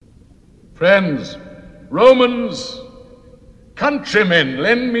Friends, Romans, countrymen,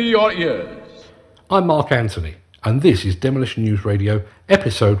 lend me your ears. I'm Mark Anthony, and this is Demolition News Radio,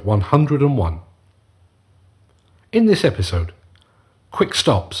 episode 101. In this episode, quick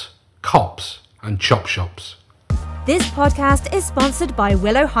stops, cops, and chop shops. This podcast is sponsored by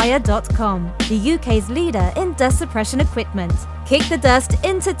Willowhire.com, the UK's leader in dust suppression equipment. Kick the dust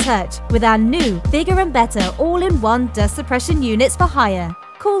into touch with our new, bigger and better all-in-one dust suppression units for hire.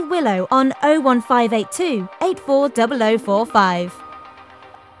 Call Willow on 01582 840045.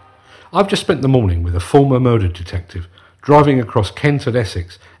 I've just spent the morning with a former murder detective driving across Kent and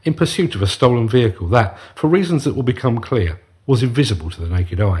Essex in pursuit of a stolen vehicle that, for reasons that will become clear, was invisible to the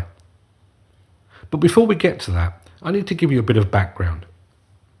naked eye. But before we get to that, I need to give you a bit of background.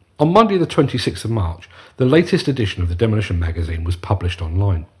 On Monday the 26th of March, the latest edition of the Demolition magazine was published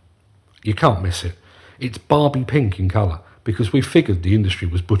online. You can't miss it. It's Barbie pink in colour because we figured the industry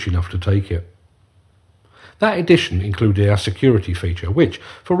was butch enough to take it. That edition included our security feature, which,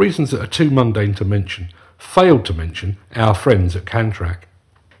 for reasons that are too mundane to mention, failed to mention our friends at Cantrack.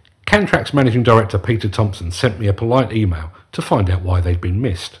 Cantrack's managing director Peter Thompson sent me a polite email to find out why they'd been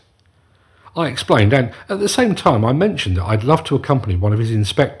missed. I explained, and at the same time I mentioned that I'd love to accompany one of his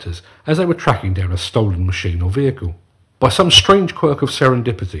inspectors as they were tracking down a stolen machine or vehicle. By some strange quirk of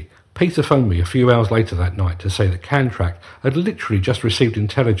serendipity, Peter phoned me a few hours later that night to say that Cantrack had literally just received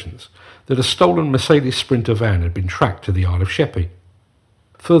intelligence that a stolen Mercedes Sprinter van had been tracked to the Isle of Sheppey.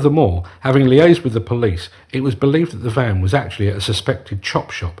 Furthermore, having liaised with the police, it was believed that the van was actually at a suspected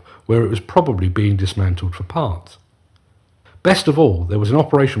chop shop where it was probably being dismantled for parts. Best of all, there was an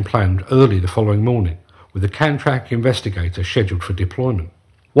operation planned early the following morning, with a Cantrack investigator scheduled for deployment.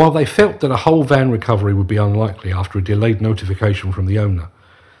 While they felt that a whole van recovery would be unlikely after a delayed notification from the owner,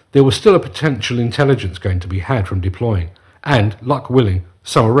 there was still a potential intelligence gain to be had from deploying, and, luck willing,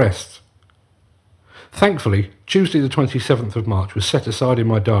 some arrests. Thankfully, Tuesday the 27th of March was set aside in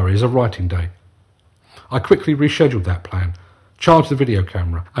my diary as a writing day. I quickly rescheduled that plan, charged the video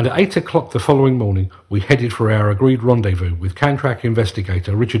camera, and at 8 o'clock the following morning we headed for our agreed rendezvous with Cantrack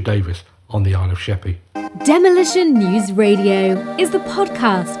investigator Richard Davis on the Isle of Sheppey. Demolition News Radio is the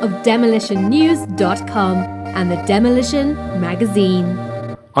podcast of demolitionnews.com and the Demolition magazine.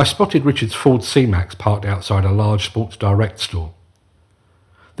 I spotted Richard's Ford C-Max parked outside a large Sports Direct store.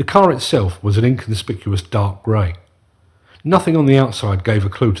 The car itself was an inconspicuous dark grey. Nothing on the outside gave a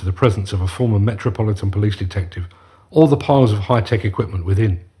clue to the presence of a former Metropolitan Police detective or the piles of high-tech equipment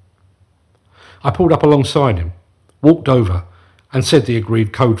within. I pulled up alongside him, walked over, and said the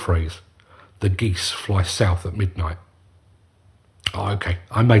agreed code phrase, "The geese fly south at midnight." Oh, okay,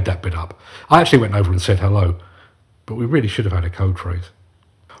 I made that bit up. I actually went over and said hello, but we really should have had a code phrase.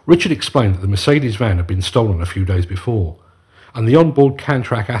 Richard explained that the Mercedes van had been stolen a few days before, and the onboard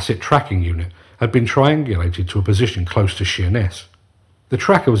Cantrack asset tracking unit had been triangulated to a position close to Sheerness. The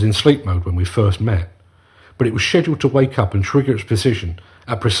tracker was in sleep mode when we first met, but it was scheduled to wake up and trigger its position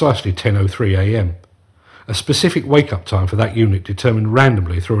at precisely 10:03 a.m. A specific wake-up time for that unit determined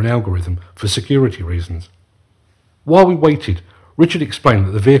randomly through an algorithm for security reasons. While we waited, Richard explained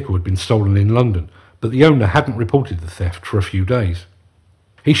that the vehicle had been stolen in London, but the owner hadn't reported the theft for a few days.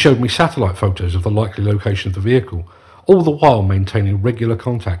 He showed me satellite photos of the likely location of the vehicle, all the while maintaining regular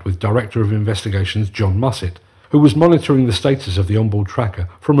contact with Director of Investigations John Mussett, who was monitoring the status of the onboard tracker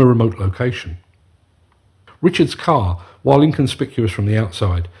from a remote location. Richard's car, while inconspicuous from the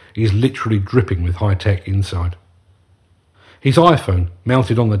outside, is literally dripping with high-tech inside. His iPhone,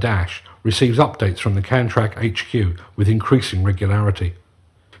 mounted on the dash, receives updates from the Cantrack HQ with increasing regularity.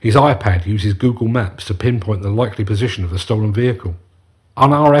 His iPad uses Google Maps to pinpoint the likely position of the stolen vehicle.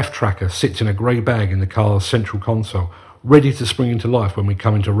 An RF tracker sits in a grey bag in the car's central console, ready to spring into life when we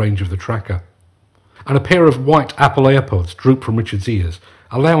come into range of the tracker. And a pair of white Apple AirPods droop from Richard's ears,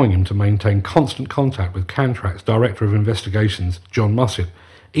 allowing him to maintain constant contact with Cantrack's Director of Investigations, John Mussett,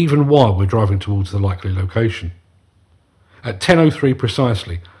 even while we're driving towards the likely location. At 10:03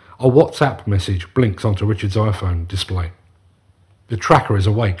 precisely, a WhatsApp message blinks onto Richard's iPhone display. The tracker is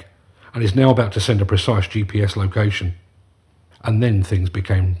awake and is now about to send a precise GPS location. And then things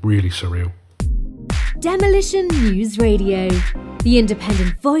became really surreal. Demolition News Radio, the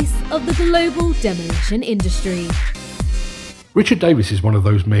independent voice of the global demolition industry. Richard Davis is one of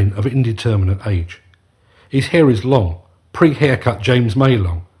those men of indeterminate age. His hair is long, pre-haircut James May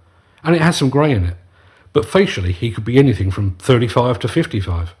long, and it has some grey in it, but facially he could be anything from 35 to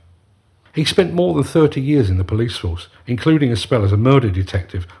 55. He spent more than 30 years in the police force, including a spell as a murder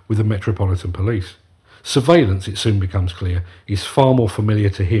detective with the Metropolitan Police. Surveillance, it soon becomes clear, is far more familiar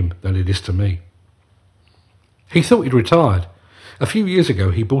to him than it is to me. He thought he'd retired, A few years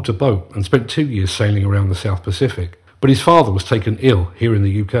ago he bought a boat and spent 2 years sailing around the South Pacific, but his father was taken ill here in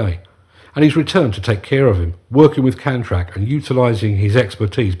the UK, and he's returned to take care of him, working with Cantrack and utilising his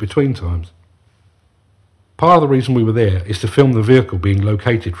expertise between times. Part of the reason we were there is to film the vehicle being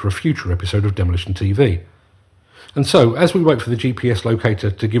located for a future episode of Demolition TV. And so, as we wait for the GPS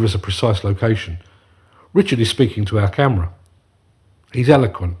locator to give us a precise location, Richard is speaking to our camera. He's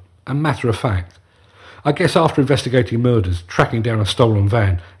eloquent and matter of fact. I guess after investigating murders, tracking down a stolen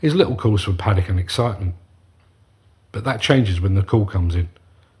van is little cause for panic and excitement. But that changes when the call comes in.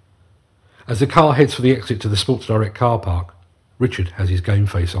 As the car heads for the exit to the Sports Direct car park, Richard has his game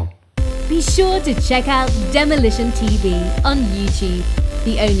face on. Be sure to check out Demolition TV on YouTube,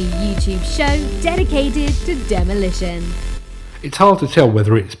 the only YouTube show dedicated to demolition. It's hard to tell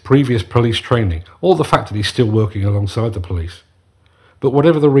whether it's previous police training or the fact that he's still working alongside the police. But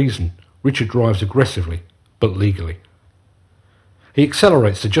whatever the reason, Richard drives aggressively, but legally. He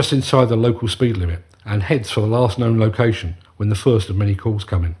accelerates to just inside the local speed limit and heads for the last known location when the first of many calls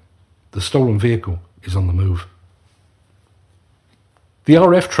come in. The stolen vehicle is on the move. The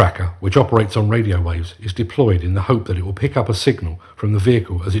RF tracker, which operates on radio waves, is deployed in the hope that it will pick up a signal from the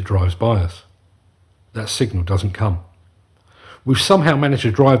vehicle as it drives by us. That signal doesn't come. We've somehow managed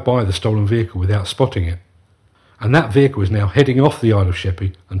to drive by the stolen vehicle without spotting it, and that vehicle is now heading off the Isle of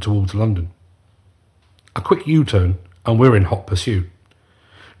Sheppey and towards London. A quick U-turn and we're in hot pursuit.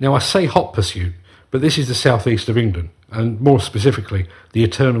 Now I say hot pursuit, but this is the southeast of England, and more specifically the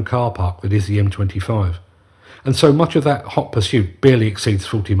eternal car park that is the M25, and so much of that hot pursuit barely exceeds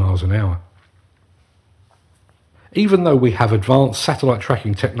 40 miles an hour. Even though we have advanced satellite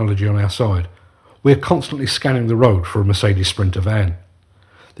tracking technology on our side, we are constantly scanning the road for a Mercedes Sprinter van.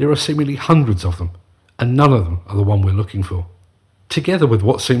 There are seemingly hundreds of them, and none of them are the one we're looking for. Together with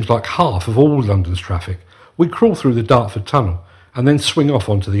what seems like half of all London's traffic, we crawl through the Dartford Tunnel and then swing off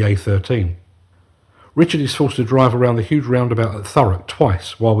onto the A13. Richard is forced to drive around the huge roundabout at Thurrock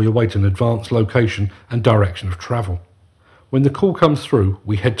twice while we await an advanced location and direction of travel. When the call comes through,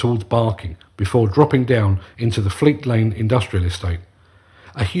 we head towards Barking before dropping down into the Fleet Lane Industrial Estate,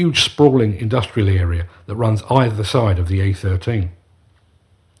 a huge sprawling industrial area that runs either side of the A13.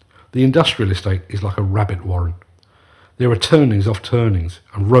 The industrial estate is like a rabbit warren. There are turnings off turnings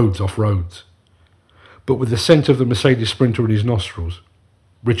and roads off roads. But with the scent of the Mercedes Sprinter in his nostrils,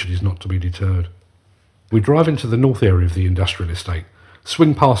 Richard is not to be deterred. We drive into the north area of the industrial estate,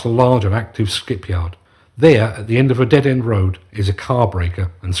 swing past a large and active skipyard. There, at the end of a dead-end road, is a car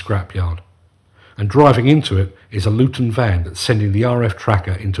breaker and scrapyard. And driving into it is a Luton van that's sending the RF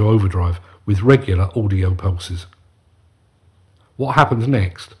tracker into overdrive with regular audio pulses. What happens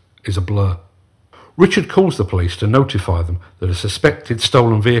next is a blur. Richard calls the police to notify them that a suspected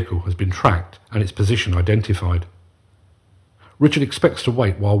stolen vehicle has been tracked and its position identified. Richard expects to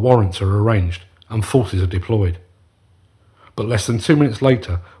wait while warrants are arranged and forces are deployed. But less than 2 minutes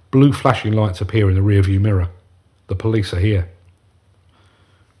later, blue flashing lights appear in the rearview mirror. The police are here.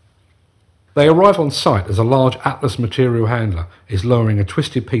 They arrive on site as a large Atlas material handler is lowering a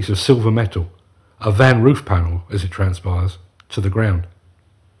twisted piece of silver metal, a van roof panel as it transpires, to the ground.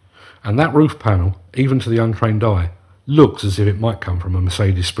 And that roof panel, even to the untrained eye, looks as if it might come from a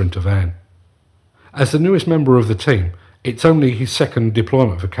Mercedes Sprinter van. As the newest member of the team, it's only his second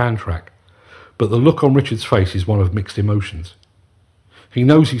deployment for Cantrack, but the look on Richard's face is one of mixed emotions. He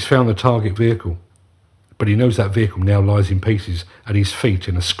knows he's found the target vehicle, but he knows that vehicle now lies in pieces at his feet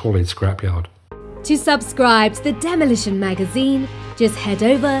in a squalid scrapyard. To subscribe to the Demolition magazine, just head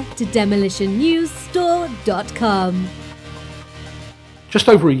over to demolitionnewsstore.com. Just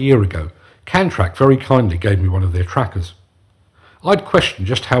over a year ago, Cantrack very kindly gave me one of their trackers. I'd questioned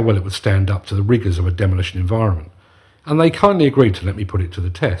just how well it would stand up to the rigours of a demolition environment, and they kindly agreed to let me put it to the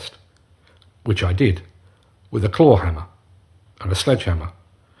test. Which I did, with a claw hammer and a sledgehammer,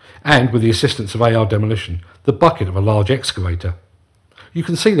 and with the assistance of AR Demolition, the bucket of a large excavator. You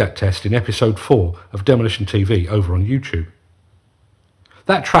can see that test in episode 4 of Demolition TV over on YouTube.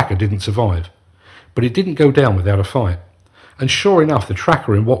 That tracker didn't survive, but it didn't go down without a fight, and sure enough the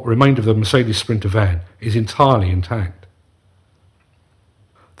tracker in what remained of the Mercedes Sprinter van is entirely intact.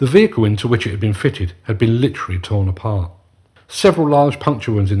 The vehicle into which it had been fitted had been literally torn apart. Several large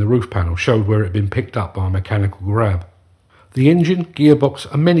puncture wounds in the roof panel showed where it had been picked up by a mechanical grab. The engine,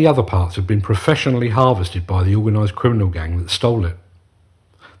 gearbox and many other parts had been professionally harvested by the organised criminal gang that stole it.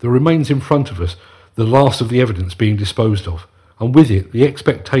 There remains in front of us the last of the evidence being disposed of, and with it the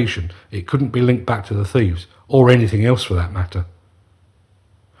expectation it couldn't be linked back to the thieves, or anything else for that matter.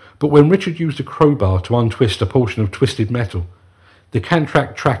 But when Richard used a crowbar to untwist a portion of twisted metal, the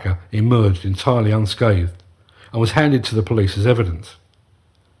Cantrack tracker emerged entirely unscathed, and was handed to the police as evidence.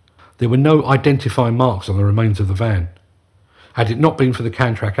 There were no identifying marks on the remains of the van. Had it not been for the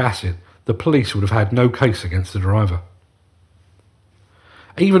Cantrack asset, the police would have had no case against the driver.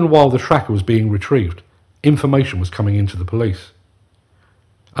 Even while the tracker was being retrieved, information was coming into the police.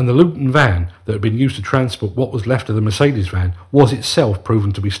 And the Luton van that had been used to transport what was left of the Mercedes van was itself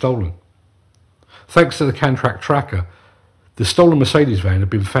proven to be stolen. Thanks to the Cantrack tracker, the stolen Mercedes van had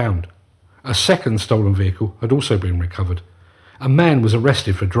been found. A second stolen vehicle had also been recovered. A man was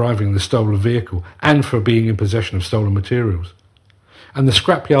arrested for driving the stolen vehicle and for being in possession of stolen materials. And the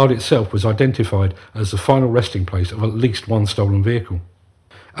scrapyard itself was identified as the final resting place of at least one stolen vehicle.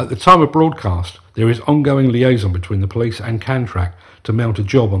 At the time of broadcast, there is ongoing liaison between the police and Cantrack to mount a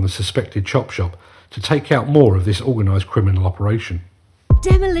job on the suspected chop shop to take out more of this organised criminal operation.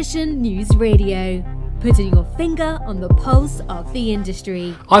 Demolition News Radio, putting your finger on the pulse of the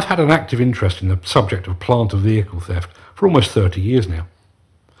industry. I've had an active interest in the subject of plant and vehicle theft for almost 30 years now.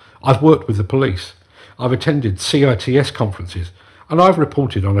 I've worked with the police, I've attended CITS conferences, and I've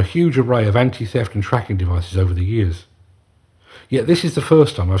reported on a huge array of anti-theft and tracking devices over the years. Yet this is the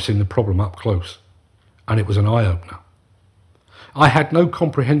first time I've seen the problem up close, and it was an eye-opener. I had no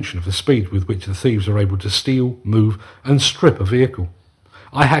comprehension of the speed with which the thieves are able to steal, move and strip a vehicle.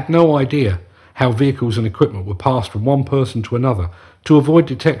 I had no idea how vehicles and equipment were passed from one person to another to avoid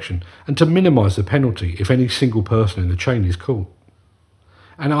detection and to minimise the penalty if any single person in the chain is caught.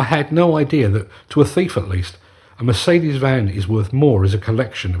 And I had no idea that, to a thief at least, a Mercedes van is worth more as a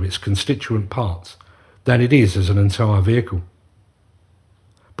collection of its constituent parts than it is as an entire vehicle.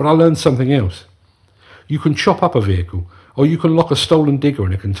 But I learned something else. You can chop up a vehicle, or you can lock a stolen digger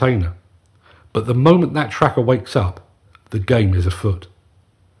in a container. But the moment that tracker wakes up, the game is afoot.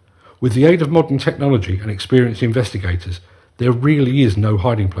 With the aid of modern technology and experienced investigators, there really is no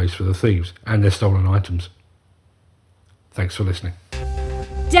hiding place for the thieves and their stolen items. Thanks for listening.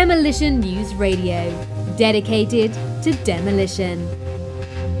 Demolition News Radio, dedicated to demolition.